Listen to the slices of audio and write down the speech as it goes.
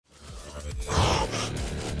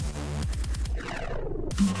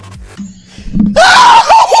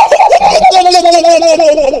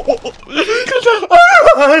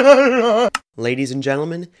Ladies and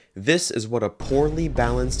gentlemen, this is what a poorly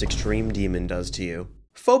balanced extreme demon does to you.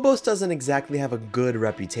 Phobos doesn't exactly have a good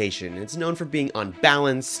reputation. It's known for being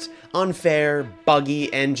unbalanced, unfair,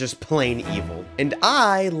 buggy, and just plain evil. And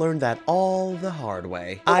I learned that all the hard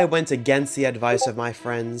way. I went against the advice of my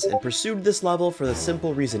friends and pursued this level for the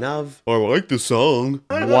simple reason of, I like the song.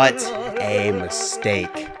 What a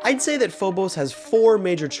mistake. I'd say that Phobos has 4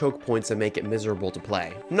 major choke points that make it miserable to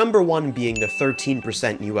play. Number 1 being the 13%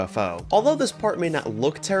 UFO. Although this part may not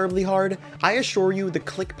look terribly hard, I assure you the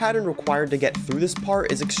click pattern required to get through this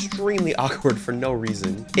part is extremely awkward for no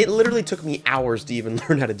reason. It literally took me hours to even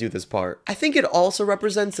learn how to do this part. I think it also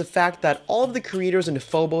represents the fact that all of the creators in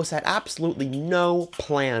Phobos had absolutely no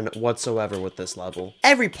plan whatsoever with this level.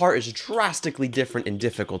 Every part is drastically different in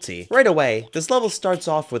difficulty. Right away, this level starts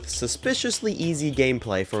off with suspiciously easy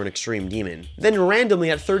gameplay for an extreme demon. Then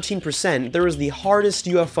randomly at 13%, there is the hardest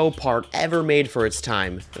UFO part ever made for its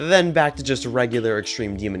time. Then back to just regular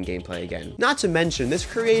extreme demon gameplay again. Not to mention, this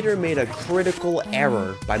creator made a critical error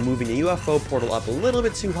by moving a UFO portal up a little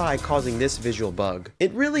bit too high, causing this visual bug.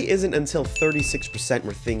 It really isn't until 36%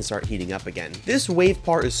 where things start heating up again. This wave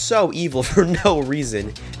part is so evil for no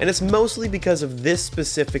reason, and it's mostly because of this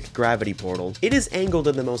specific gravity portal. It is angled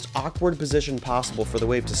in the most awkward position possible for the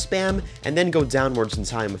wave to spam and then go downwards in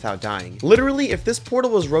time without dying. Literally, if this portal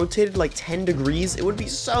was rotated like 10 degrees, it would be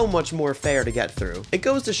so much more fair to get through. It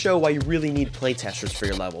goes to show why you really need playtesters for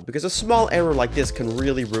your level, because a small error like this can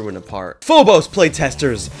really ruin a part. Phobos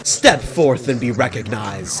playtesters, step forth and be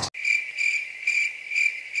recognized.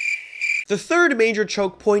 The third major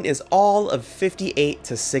choke point is all of 58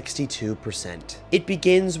 to 62%. It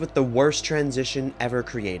begins with the worst transition ever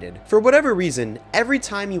created. For whatever reason, every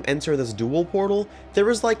time you enter this dual portal, there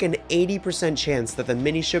is like an 80% chance that the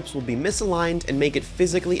mini-ships will be misaligned and make it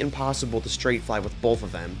physically impossible to straight fly with both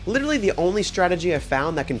of them. Literally the only strategy I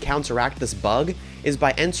found that can counteract this bug is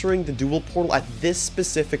by entering the dual portal at this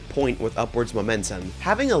specific point with upwards momentum.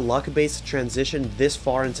 Having a luck-based transition this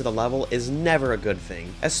far into the level is never a good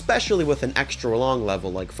thing, especially with an extra long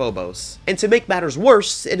level like Phobos. And to make matters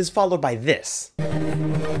worse, it is followed by this.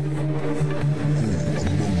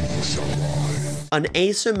 An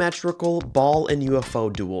asymmetrical ball and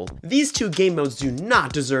UFO duel. These two game modes do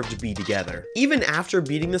not deserve to be together. Even after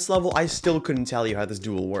beating this level, I still couldn't tell you how this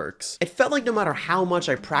duel works. It felt like no matter how much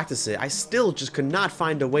I practiced it, I still just could not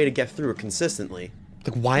find a way to get through it consistently.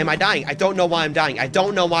 Like, why am I dying? I don't know why I'm dying. I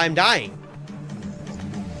don't know why I'm dying.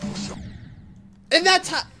 And that's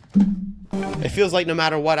how... It feels like no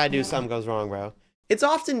matter what I do, something goes wrong, bro. It's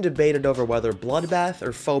often debated over whether Bloodbath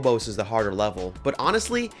or Phobos is the harder level, but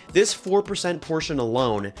honestly, this 4% portion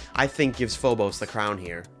alone, I think gives Phobos the crown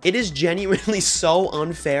here. It is genuinely so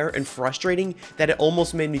unfair and frustrating that it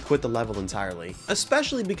almost made me quit the level entirely.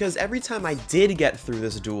 Especially because every time I did get through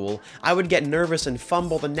this duel, I would get nervous and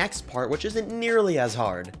fumble the next part, which isn't nearly as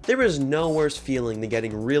hard. There is no worse feeling than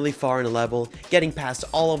getting really far in a level, getting past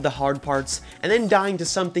all of the hard parts, and then dying to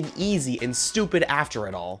something easy and stupid after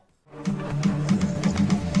it all.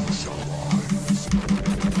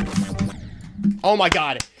 Oh my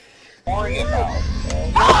god.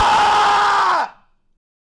 Ah!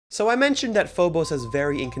 So I mentioned that Phobos has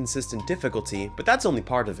very inconsistent difficulty, but that's only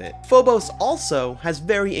part of it. Phobos also has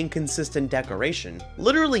very inconsistent decoration.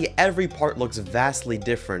 Literally every part looks vastly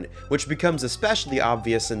different, which becomes especially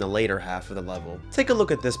obvious in the later half of the level. Take a look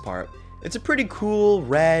at this part. It's a pretty cool,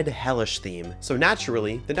 red, hellish theme. So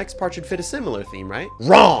naturally, the next part should fit a similar theme, right?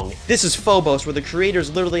 Wrong! This is Phobos, where the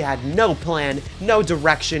creators literally had no plan, no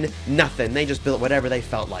direction, nothing. They just built whatever they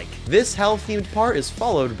felt like. This hell-themed part is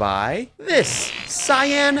followed by this.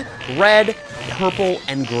 Cyan, red, purple,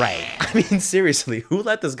 and gray. I mean, seriously, who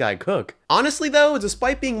let this guy cook? Honestly though,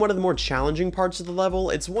 despite being one of the more challenging parts of the level,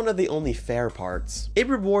 it's one of the only fair parts. It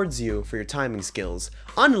rewards you for your timing skills,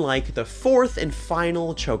 unlike the fourth and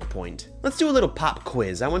final choke point. Let's do a little pop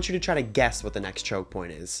quiz. I want you to try to guess what the next choke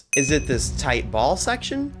point is. Is it this tight ball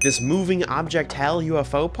section? This moving object hell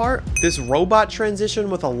UFO part? This robot transition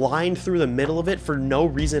with a line through the middle of it for no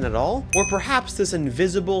reason at all? Or perhaps this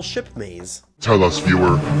invisible ship maze? Tell us,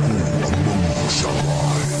 viewer, who shall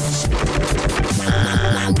rise?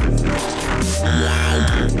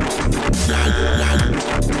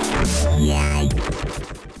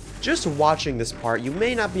 Just watching this part, you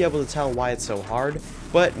may not be able to tell why it's so hard,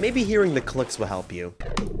 but maybe hearing the clicks will help you.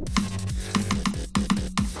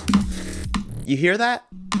 You hear that?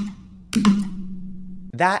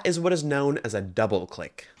 That is what is known as a double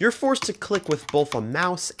click. You're forced to click with both a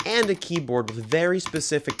mouse and a keyboard with very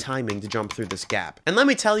specific timing to jump through this gap. And let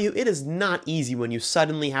me tell you, it is not easy when you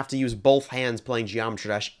suddenly have to use both hands playing Geometry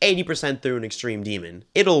Dash 80% through an Extreme Demon.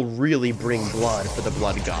 It'll really bring blood for the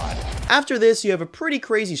Blood God. After this, you have a pretty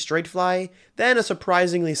crazy straight fly, then a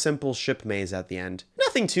surprisingly simple ship maze at the end.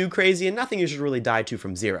 Nothing too crazy and nothing you should really die to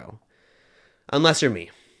from zero. Unless you're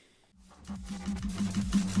me.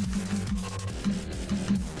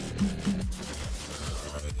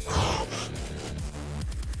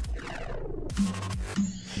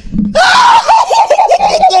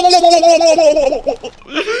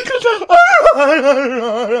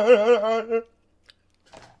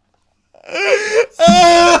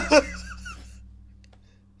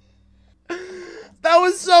 That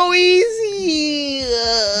was so easy.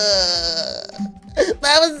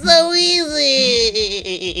 That was so easy.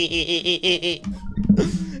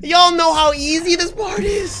 Y'all know how easy this part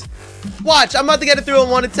is. Watch, I'm about to get it through in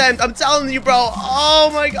one attempt. I'm telling you, bro.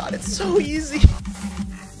 Oh my god, it's so easy.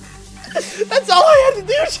 That's all I had to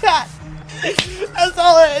do, chat. That's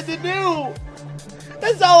all I had to do.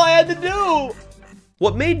 That's all I had to do.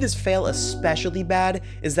 What made this fail especially bad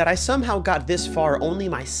is that I somehow got this far only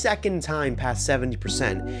my second time past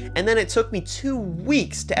 70%, and then it took me 2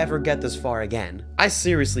 weeks to ever get this far again. I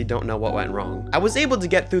seriously don't know what went wrong. I was able to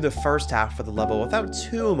get through the first half of the level without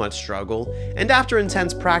too much struggle, and after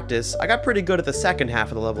intense practice, I got pretty good at the second half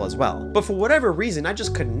of the level as well. But for whatever reason, I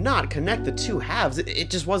just could not connect the two halves. It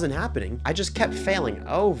just wasn't happening. I just kept failing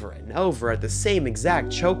over and over at the same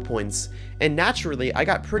exact choke points, and naturally, I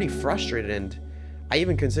got pretty frustrated and I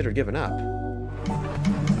even considered giving up.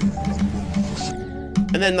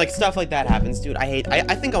 And then like stuff like that happens, dude. I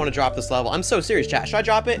think I want to drop this level. I'm so serious, chat. Should I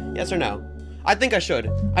drop it? Yes or no? I think I should.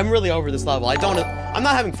 I'm really over this level. I'm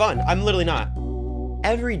not having fun. I'm literally not.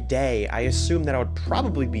 Every day, I assumed that I would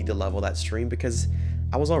probably beat the level that stream because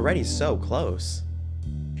I was already so close.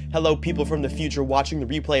 Hello, people from the future watching the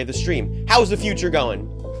replay of the stream. How's the future going?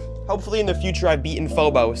 Hopefully in the future I've beaten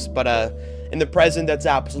Phobos, but in the present, that's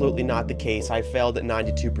absolutely not the case. I failed at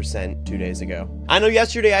 92% 2 days ago. I know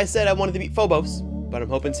yesterday I said I wanted to beat Phobos, but I'm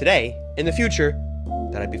hoping today, in the future,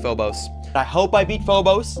 that I beat Phobos. I hope I beat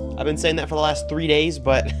Phobos. I've been saying that for the last 3 days,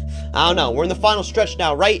 but I don't know. We're in the final stretch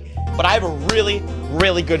now, right? But I have a really,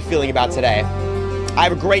 really good feeling about today. I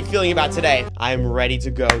have a great feeling about today. I am ready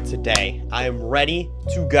to go today. I am ready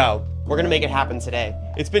to go. We're gonna make it happen today.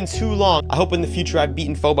 It's been too long. I hope in the future I've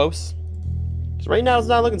beaten Phobos. Right now, it's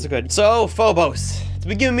not looking so good. So, Phobos. It's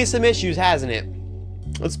been giving me some issues, hasn't it?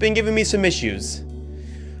 It's been giving me some issues.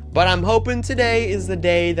 But I'm hoping today is the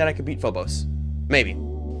day that I could beat Phobos. Maybe.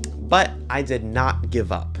 But I did not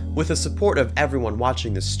give up. With the support of everyone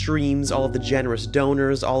watching the streams, all of the generous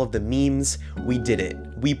donors, all of the memes, we did it.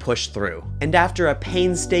 We pushed through. And after a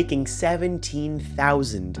painstaking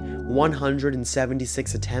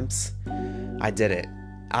 17,176 attempts, I did it.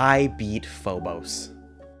 I beat Phobos.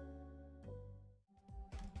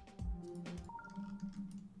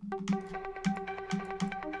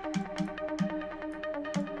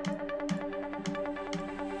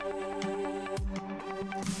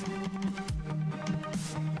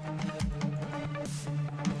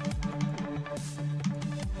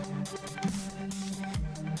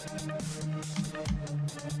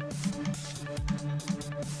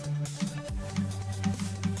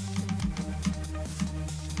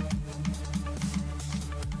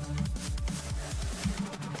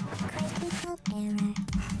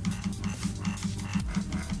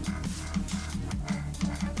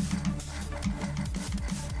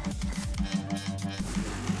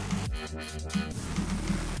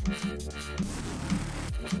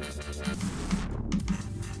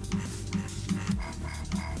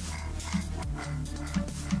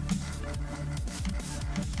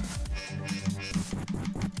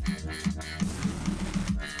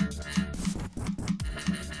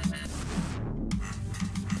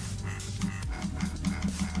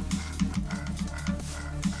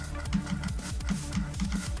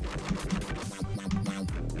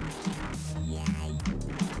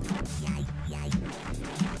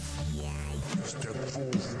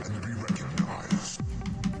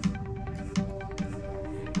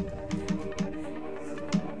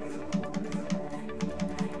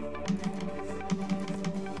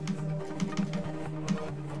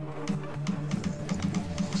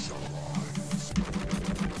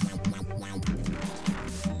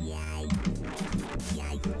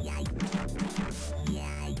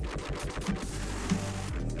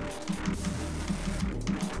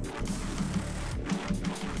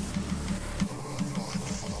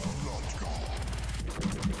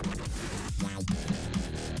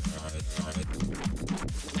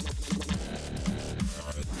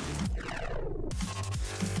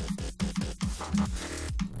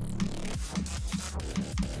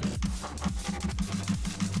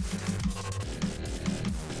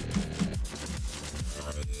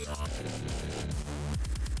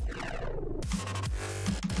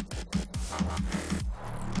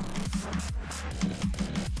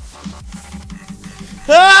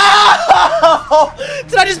 No!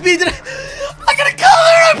 Did I just beat it? I got a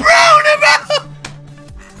color of brown about.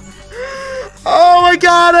 Oh my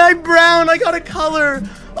god, I'm brown. I got a color.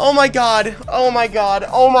 Oh my god. Oh my god.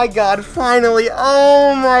 Oh my god. Finally.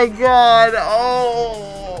 Oh my god.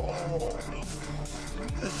 Oh.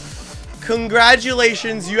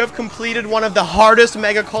 Congratulations. You have completed one of the hardest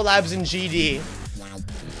mega collabs in GD.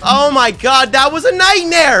 Oh my god. That was a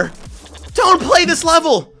nightmare. Don't play this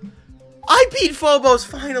level. I beat Phobos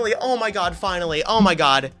finally. Oh my god. Finally. Oh my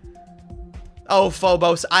god. Oh,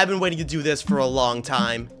 Phobos. I've been waiting to do this for a long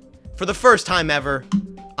time. For the first time ever,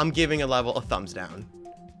 I'm giving a level a thumbs down.